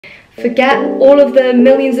Forget all of the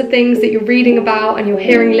millions of things that you're reading about and you're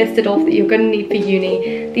hearing listed off that you're going to need for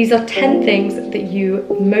uni. These are 10 things that you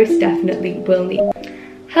most definitely will need.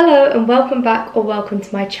 Hello and welcome back, or welcome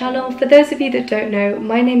to my channel. For those of you that don't know,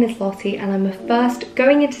 my name is Lotte and I'm a first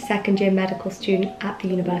going into second year medical student at the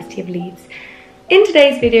University of Leeds. In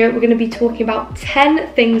today's video, we're going to be talking about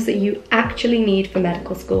 10 things that you actually need for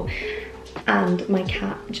medical school. And my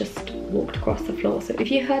cat just walked across the floor, so if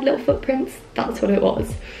you heard little footprints, that's what it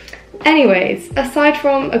was. Anyways, aside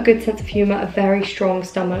from a good sense of humour, a very strong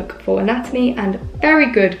stomach for anatomy, and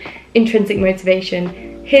very good intrinsic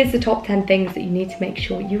motivation, here's the top 10 things that you need to make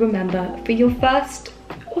sure you remember for your first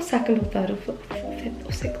or second or third or fourth or fifth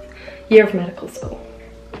or sixth year of medical school.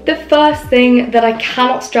 The first thing that I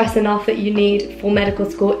cannot stress enough that you need for medical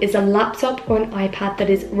school is a laptop or an iPad that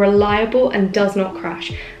is reliable and does not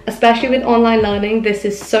crash. Especially with online learning, this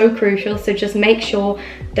is so crucial, so just make sure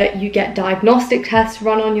that you get diagnostic tests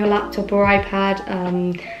run on your laptop or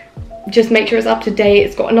iPad. Just make sure it's up to date,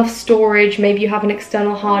 it's got enough storage, maybe you have an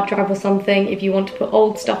external hard drive or something if you want to put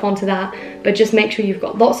old stuff onto that, but just make sure you've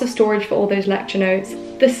got lots of storage for all those lecture notes.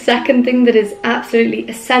 The second thing that is absolutely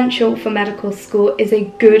essential for medical school is a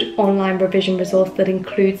good online revision resource that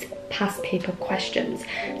includes past paper questions.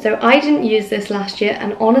 So I didn't use this last year,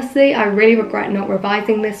 and honestly I really regret not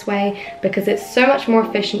revising this way because it's so much more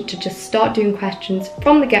efficient to just start doing questions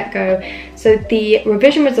from the get-go. So the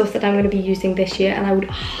revision resource that I'm going to be using this year, and I would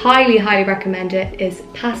highly recommend it, is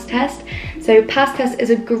Pastest. So Pastest is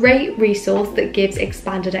a great resource that gives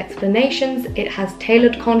expanded explanations. It has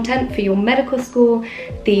tailored content for your medical school,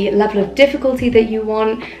 the level of difficulty that you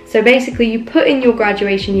want. So basically you put in your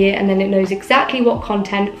graduation year and then it knows exactly what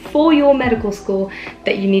content for your medical school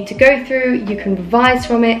that you need to go through. You can revise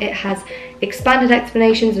from it. It has expanded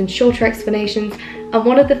explanations and shorter explanations. And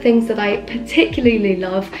one of the things that I particularly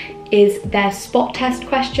love is their spot test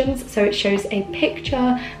questions. So it shows a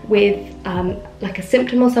picture with like a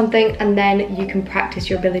symptom or something, and then you can practice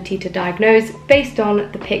your ability to diagnose based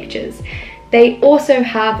on the pictures. They also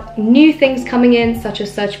have new things coming in, such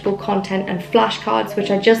as searchable content and flashcards, which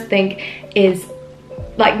I just think is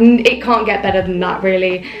like, it can't get better than that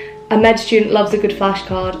really. A med student loves a good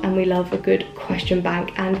flashcard and we love a good question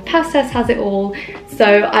bank, and Pastest has it all. So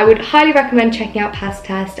I would highly recommend checking out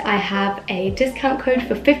Pastest. I have a discount code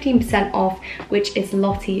for 15% off, which is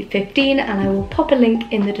Lotte15, and I will pop a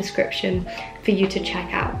link in the description for you to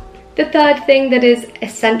check out. The third thing that is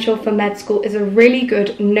essential for med school is a really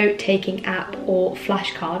good note-taking app or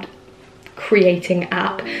flashcard creating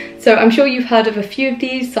app. So I'm sure you've heard of a few of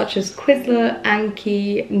these, such as Quizlet,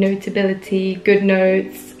 Anki, Notability,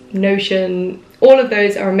 GoodNotes, Notion. All of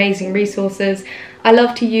those are amazing resources. I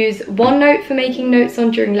love to use OneNote for making notes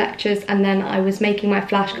on during lectures, and then I was making my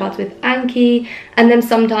flashcards with Anki, and then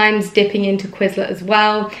sometimes dipping into Quizlet as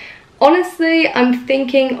well. Honestly, I'm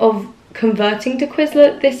thinking of converting to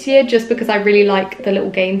Quizlet this year just because I really like the little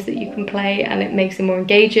games that you can play and it makes it more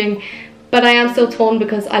engaging, but I am still torn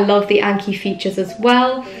because I love the Anki features as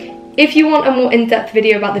well. If you want a more in-depth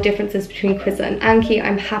video about the differences between Quizlet and Anki,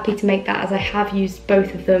 I'm happy to make that, as I have used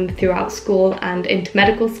both of them throughout school and into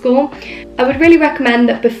medical school. I would really recommend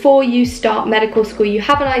that before you start medical school, you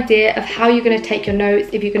have an idea of how you're going to take your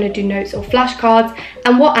notes, if you're going to do notes or flashcards,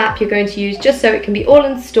 and what app you're going to use, just so it can be all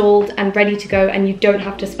installed and ready to go and you don't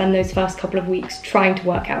have to spend those first couple of weeks trying to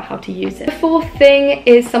work out how to use it. The fourth thing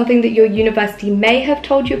is something that your university may have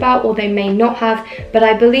told you about or they may not have, but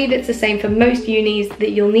I believe it's the same for most unis,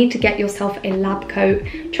 that you'll need to get yourself a lab coat.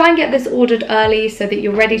 Try and get this ordered early so that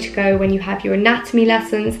you're ready to go when you have your anatomy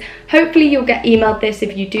lessons. Hopefully you'll get emailed this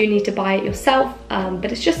if you do need to buy it yourself,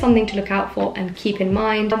 but it's just something to look out for and keep in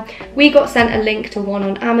mind. We got sent a link to one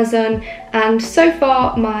on Amazon, and so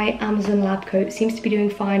far my Amazon lab coat seems to be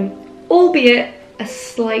doing fine, albeit a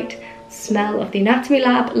slight smell of the anatomy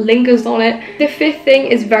lab lingers on it. The fifth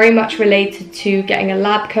thing is very much related to getting a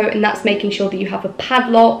lab coat, and that's making sure that you have a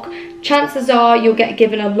padlock. Chances are you'll get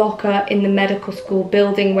given a locker in the medical school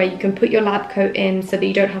building where you can put your lab coat in so that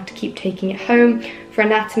you don't have to keep taking it home for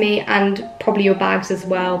anatomy, and probably your bags as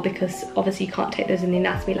well, because obviously you can't take those in the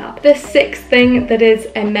anatomy lab. The sixth thing that is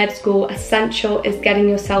a med school essential is getting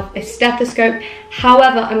yourself a stethoscope.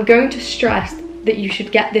 However, I'm going to stress that you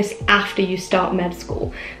should get this after you start med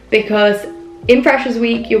school, because in Freshers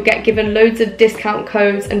Week you'll get given loads of discount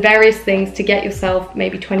codes and various things to get yourself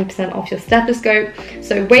maybe 20% off your stethoscope.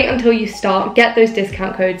 So wait until you start, get those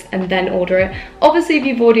discount codes, and then order it. Obviously if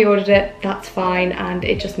you've already ordered it, that's fine, and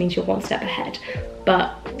it just means you're one step ahead.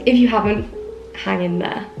 But if you haven't, hang in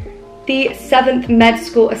there. The 7th med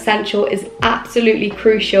school essential is absolutely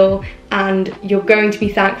crucial, and you're going to be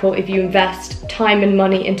thankful if you invest time and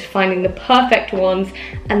money into finding the perfect ones,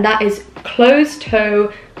 and that is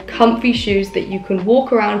closed-toe comfy shoes that you can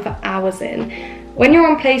walk around for hours in. When you're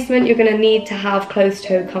on placement, you're going to need to have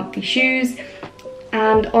closed-toe comfy shoes,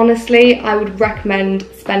 and honestly, I would recommend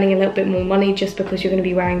spending a little bit more money just because you're going to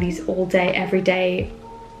be wearing these all day,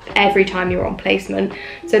 every time you're on placement.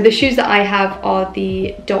 So the shoes that I have are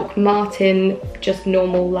the Doc Marten, just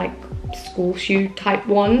normal like school shoe type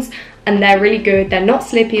ones, and they're really good. They're not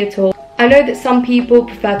slippy at all. I know that some people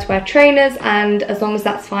prefer to wear trainers, and as long as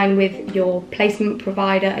that's fine with your placement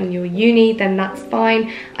provider and your uni, then that's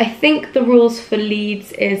fine. I think the rules for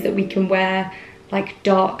Leeds is that we can wear like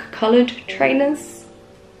dark coloured trainers.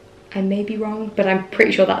 I may be wrong, but I'm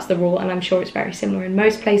pretty sure that's the rule, and I'm sure it's very similar in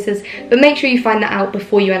most places. But make sure you find that out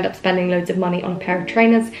before you end up spending loads of money on a pair of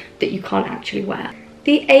trainers that you can't actually wear.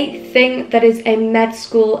 The 8th thing that is a med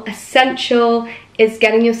school essential is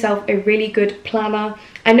getting yourself a really good planner.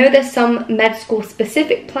 I know there's some med school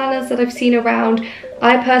specific planners that I've seen around.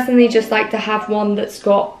 I personally just like to have one that's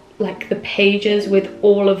got like the pages with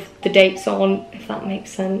all of the dates on, if that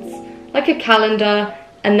makes sense. Like a calendar,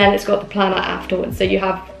 and then it's got the planner afterwards, so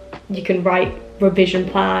you can write revision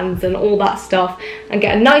plans and all that stuff and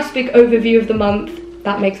get a nice big overview of the month.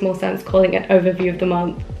 That makes more sense, calling it overview of the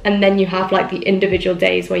month. And then you have like the individual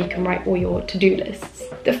days where you can write all your to-do lists.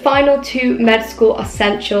 The final 2 med school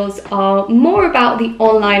essentials are more about the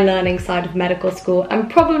online learning side of medical school, and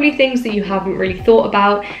probably things that you haven't really thought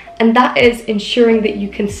about, and that is ensuring that you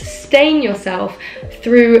can sustain yourself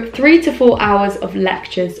through 3 to 4 hours of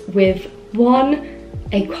lectures with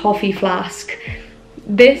a coffee flask.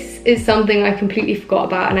 This is something I completely forgot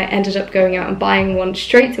about, and I ended up going out and buying one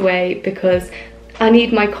straight away because I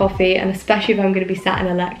need my coffee, and especially if I'm going to be sat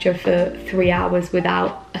in a lecture for 3 hours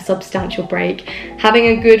without a substantial break, having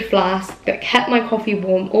a good flask that kept my coffee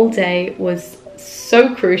warm all day was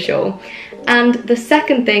so crucial. And the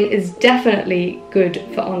second thing is definitely good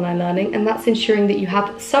for online learning, and that's ensuring that you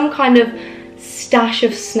have some kind of stash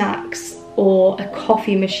of snacks or a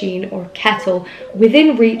coffee machine or a kettle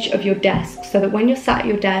within reach of your desk, so that when you're sat at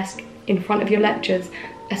your desk in front of your lectures,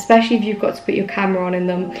 especially if you've got to put your camera on in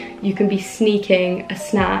them, you can be sneaking a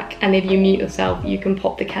snack, and if you mute yourself, you can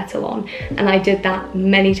pop the kettle on. And I did that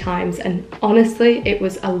many times, and honestly, it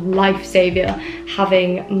was a lifesaver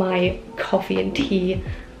having my coffee and tea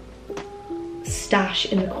stash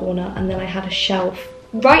in the corner, and then I had a shelf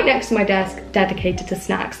right next to my desk dedicated to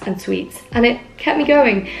snacks and sweets, and it kept me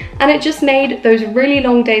going, and it just made those really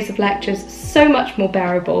long days of lectures so much more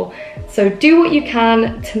bearable. So do what you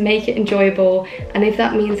can to make it enjoyable, and if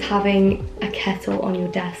that means having a kettle on your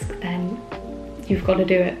desk, then you've got to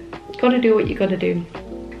do it. Got to do what you got to do.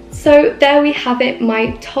 So there we have it,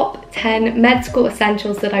 my top 10 med school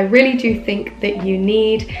essentials that I really do think that you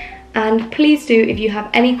need. And please do, if you have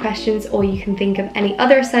any questions or you can think of any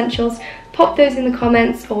other essentials, pop those in the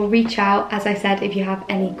comments or reach out. As I said, if you have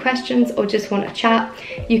any questions or just want to chat,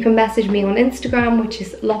 you can message me on Instagram, which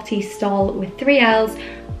is Lotte Stoll with 3 L's,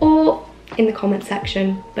 or in the comment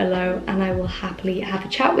section below, and I will happily have a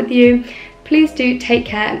chat with you. Please do take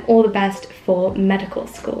care, and all the best for medical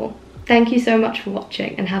school. Thank you so much for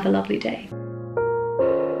watching, and have a lovely day.